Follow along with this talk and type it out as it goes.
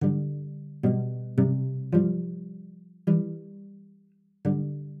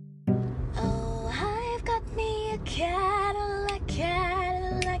Cadillac,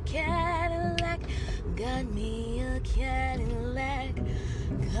 Cadillac, Cadillac, got me a Cadillac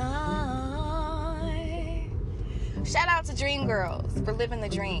car. Shout out to Dreamgirls for living the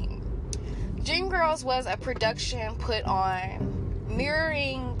dream. Dreamgirls was a production put on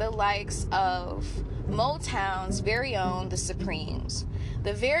mirroring the likes of Motown's very own The Supremes,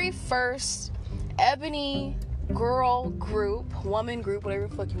 the very first ebony girl group, woman group, whatever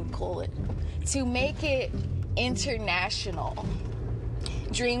the fuck you would call it, to make it international.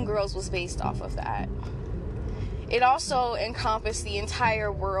 Dreamgirls was based off of that. It also encompassed the entire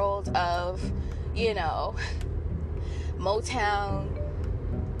world of, Motown,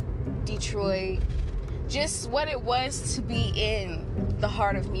 Detroit, just what it was to be in the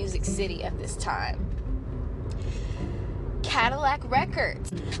heart of Music City at this time. Cadillac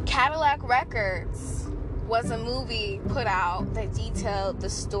Records. Cadillac Records was a movie put out that detailed the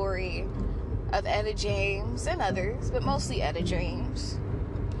story of Etta James and others, but mostly Etta James.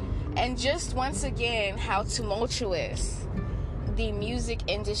 And just once again, how tumultuous the music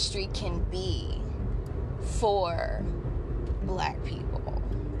industry can be for Black people.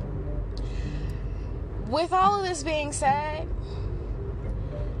 With all of this being said,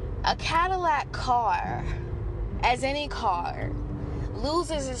 a Cadillac car, as any car,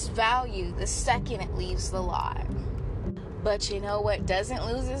 loses its value the second it leaves the lot. But you know what doesn't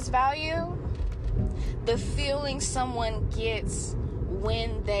lose its value? The feeling someone gets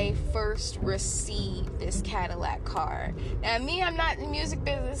when they first receive this Cadillac car. Now, me, I'm not in the music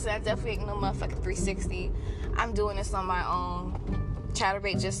business, and I definitely ain't no motherfucking 360. I'm doing this on my own.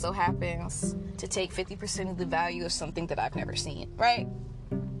 Chaturbate just so happens to take 50% of the value of something that I've never seen, right?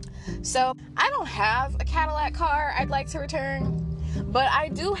 So, I don't have a Cadillac car I'd like to return, but I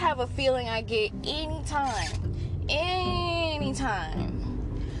do have a feeling I get anytime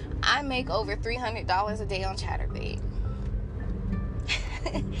I make over $300 a day on Chaturbate.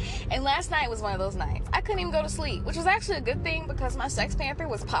 And last night was one of those nights. I couldn't even go to sleep, which was actually a good thing because my Sex Panther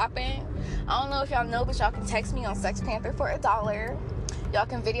was popping. I don't know if y'all know, but y'all can text me on Sex Panther for $1. Y'all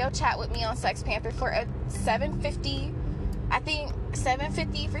can video chat with me on Sex Panther for a $7.50. I think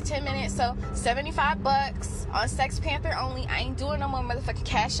 $7.50 for 10 minutes, so $75 on Sex Panther only. I ain't doing no more motherfucking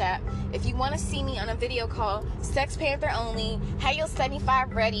Cash App. If you want to see me on a video call, Sex Panther only. Have your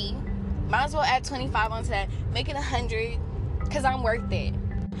 75 ready. Might as well add 25 onto that. Make it 100, because I'm worth it.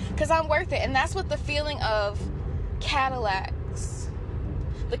 And that's what the feeling of Cadillacs,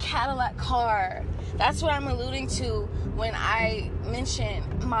 the Cadillac car, that's what I'm alluding to when I mention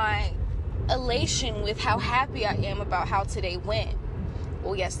my elation with how happy I am about how today went.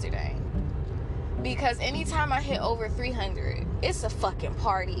 Well, yesterday. Because anytime I hit over 300, it's a fucking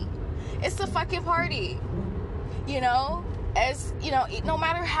party. It's a fucking party. No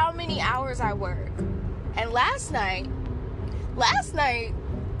matter how many hours I work. And last night,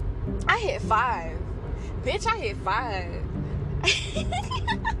 I hit 5. Bitch, I hit 5.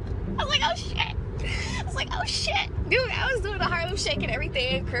 I was like, oh shit. Dude, I was doing the Harlem Shake and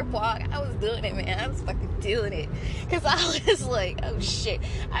everything, Crip Walk. I was doing it, man. I was fucking doing it. Because I was like, oh shit.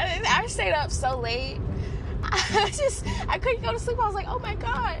 I stayed up so late. I couldn't go to sleep. I was like, oh my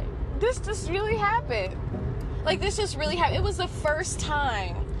God. This just really happened. This just really happened. It was the first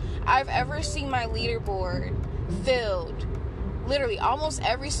time I've ever seen my leaderboard filled. Literally, almost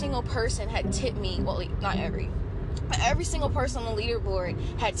every single person had tipped me. Well, not every. But every single person on the leaderboard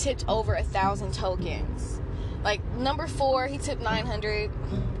had tipped over 1,000 tokens. Number 4, he tipped 900.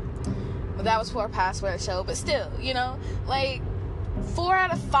 But that was for a password show. But still, 4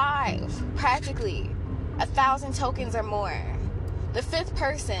 out of 5, practically, 1,000 tokens or more. The 5th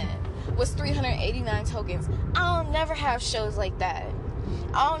person was 389 tokens. I'll never have shows like that.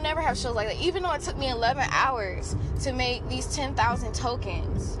 Even though it took me 11 hours to make these 10,000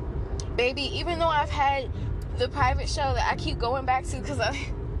 tokens. Baby, even though I've had the private show that I keep going back to because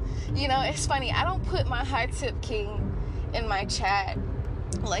it's funny. I don't put my high tip king in my chat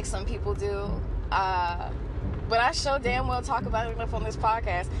like some people do. But I sure damn well talk about it enough on this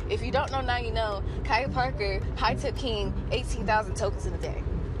podcast. If you don't know, now you know. Kaya Parker, high tip king, 18,000 tokens in a day.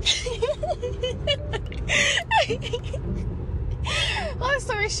 Long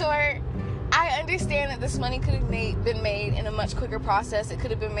story short, I understand that this money could have been made in a much quicker process. It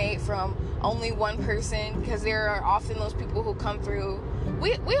could have been made from only one person because there are often those people who come through.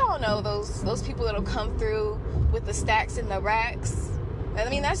 We all know those people that'll come through with the stacks and the racks. I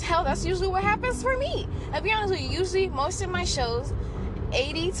mean, that's usually what happens for me. I'll be honest with you, usually most of my shows,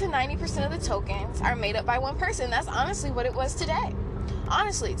 80 to 90% of the tokens are made up by one person. That's honestly what it was today.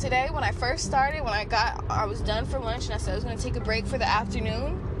 Honestly, today when I first started, I was done for lunch and I said I was going to take a break for the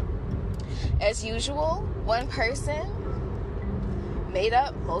afternoon. As usual, one person made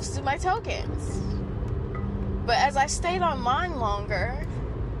up most of my tokens. But as I stayed online longer,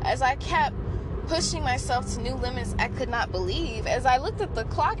 as I kept pushing myself to new limits I could not believe, as I looked at the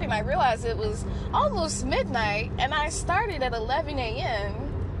clock and I realized it was almost midnight and I started at 11 a.m.,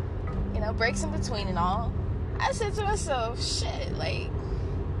 breaks in between and all, I said to myself, shit, like,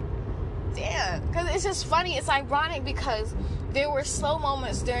 damn. Because it's just funny, it's ironic, because there were slow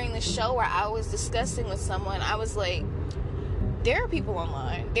moments during the show where I was discussing with someone, I was like, there are people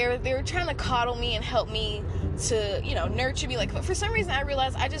online, they're trying to coddle me and help me to, nurture me, but for some reason I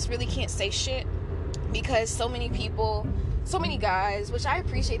realized I just really can't say shit, because so many people, so many guys, which I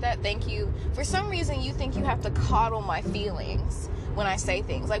appreciate that, thank you, for some reason you think you have to coddle my feelings when I say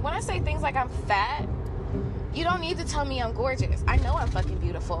things. Like, when I say things like I'm fat, you don't need to tell me I'm gorgeous. I know I'm fucking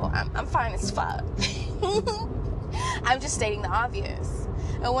beautiful. I'm fine as fuck. I'm just stating the obvious.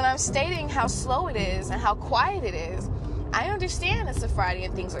 And when I'm stating how slow it is and how quiet it is, I understand it's a Friday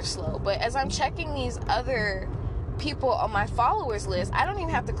and things are slow. But as I'm checking these other people on my followers list, I don't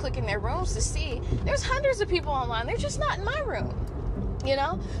even have to click in their rooms to see. There's hundreds of people online. They're just not in my room.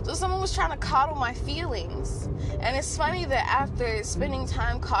 So someone was trying to coddle my feelings, and it's funny that after spending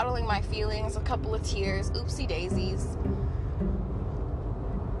time coddling my feelings, a couple of tears, oopsie daisies,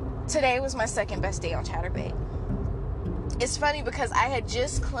 today was my second best day on Chatterbait. It's funny because I had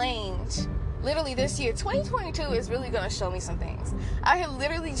just claimed, literally this year, 2022 is really going to show me some things. I had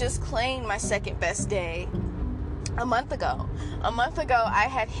literally just claimed my second best day a month ago. I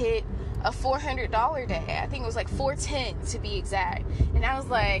had hit a $400 day. I think it was like $410 to be exact. And I was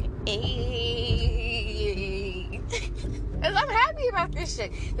like, hey. And I'm happy about this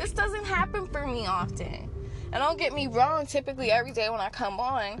shit. This doesn't happen for me often. And don't get me wrong, typically every day when I come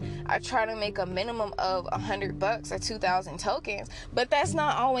on, I try to make a minimum of $100 or 2,000 tokens, but that's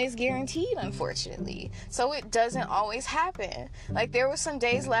not always guaranteed, unfortunately. So it doesn't always happen. Like, there were some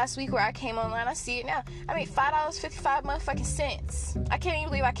days last week where I came online, I see it now, I made $5.55 motherfucking cents. I can't even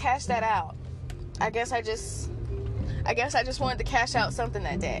believe I cashed that out. I guess I just wanted to cash out something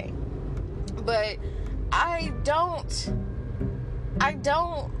that day. But I don't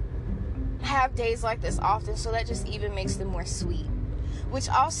have days like this often, so that just even makes them more sweet, which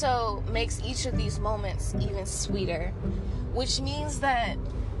also makes each of these moments even sweeter, which means that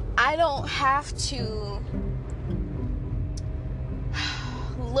I don't have to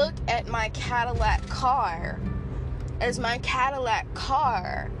look at my Cadillac car as my Cadillac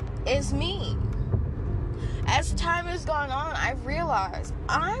car is me. As time has gone on, I've realized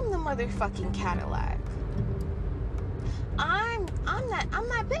I'm the motherfucking Cadillac. I'm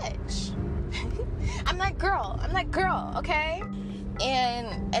that bitch. I'm that girl, okay?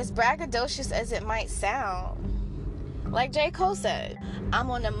 And as braggadocious as it might sound, like J. Cole said, I'm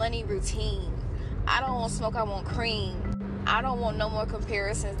on the money routine. I don't want smoke, I want cream. I don't want no more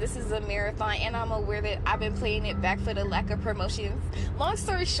comparisons. This is a marathon, and I'm aware that I've been playing it back for the lack of promotions. Long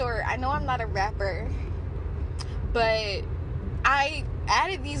story short, I know I'm not a rapper, but I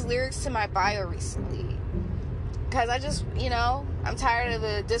added these lyrics to my bio recently. Because I just, I'm tired of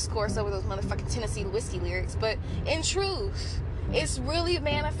the discourse over those motherfucking Tennessee whiskey lyrics. But in truth, it's really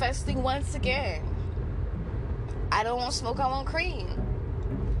manifesting once again. I don't want smoke, I want cream.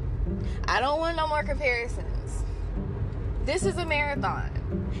 I don't want no more comparisons. This is a marathon.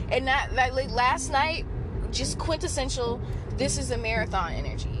 And not like last night, just quintessential, this is a marathon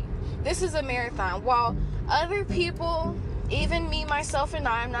energy. This is a marathon. While other people, even me, myself, and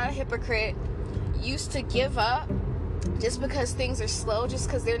I'm not a hypocrite, used to give up just because things are slow, just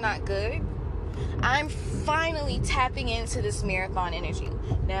because they're not good, I'm finally tapping into this marathon energy.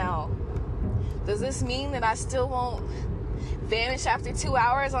 Now, does this mean that I still won't vanish after 2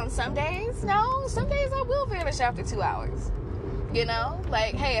 hours on some days? No, some days I will vanish after 2 hours.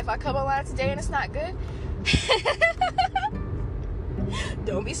 Like, hey, if I come online today and it's not good,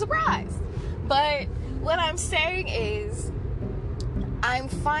 don't be surprised. But what I'm saying is, I'm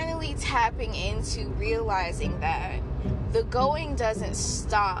finally tapping into realizing that the going doesn't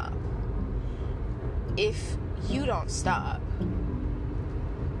stop if you don't stop.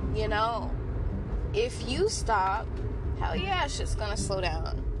 If you stop, hell yeah, shit's gonna slow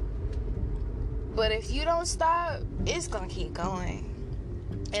down. But if you don't stop, it's gonna keep going.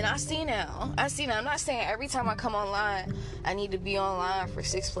 And I see now. I'm not saying every time I come online, I need to be online for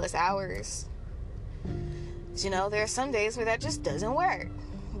 6+ hours. There are some days where that just doesn't work.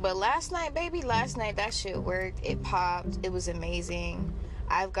 But last night, that shit worked. It popped. It was amazing.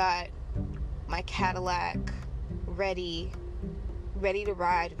 I've got my Cadillac ready to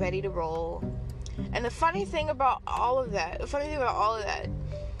ride, ready to roll. And the funny thing about all of that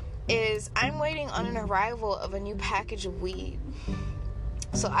is I'm waiting on an arrival of a new package of weed.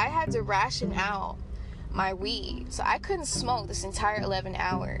 So I had to ration out my weed. So I couldn't smoke this entire 11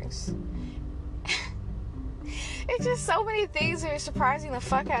 hours. It's just so many things that are surprising the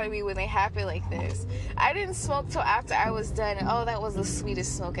fuck out of me when they happen like this. I didn't smoke till after I was done. And oh, that was the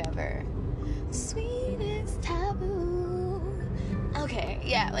sweetest smoke ever. Sweetest taboo. Okay,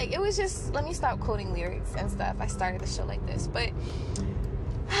 yeah, like it was just, let me stop quoting lyrics and stuff. I started the show like this, but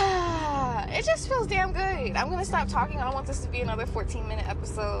it just feels damn good. I'm gonna stop talking. I don't want this to be another 14-minute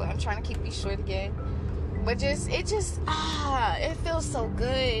episode. I'm trying to keep these short again. But it feels so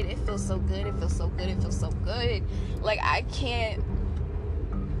good. It feels so good. It feels so good. It feels so good. Like I can't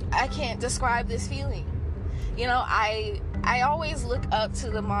describe this feeling. You know, I always look up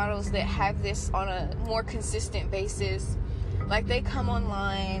to the models that have this on a more consistent basis. Like they come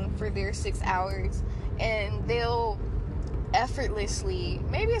online for their 6 hours and they'll effortlessly,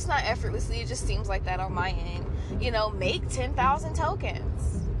 maybe it's not effortlessly, it just seems like that on my end, you know, make 10,000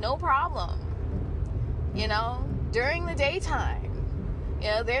 tokens. No problem. You know, during the daytime. You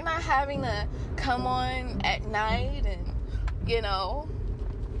know, they're not having to come on at night and, you know,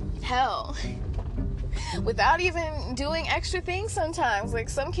 hell, without even doing extra things sometimes. Like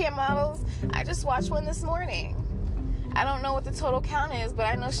some cam models, I just watched one this morning. I don't know what the total count is, but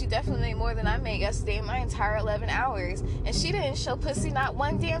I know she definitely made more than I made yesterday in my entire 11 hours. And she didn't show pussy not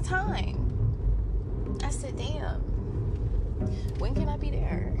one damn time. I said, damn, when can I be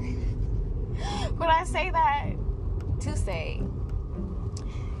there? But I say that to say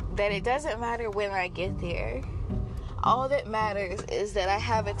that it doesn't matter when I get there. All that matters is that I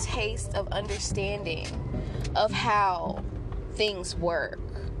have a taste of understanding of how things work.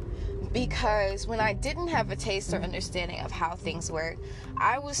 Because when I didn't have a taste or understanding of how things work,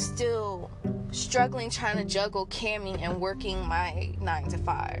 I was still struggling trying to juggle camming and working my 9 to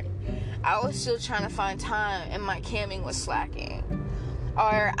 5. I was still trying to find time and my camming was slacking.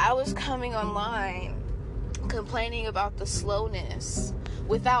 Or I was coming online complaining about the slowness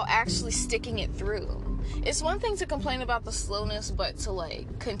without actually sticking it through. It's one thing to complain about the slowness, but to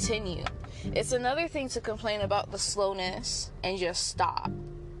like continue. It's another thing to complain about the slowness and just stop.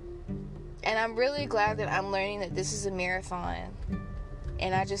 And I'm really glad that I'm learning that this is a marathon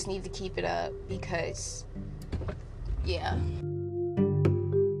and I just need to keep it up because, yeah.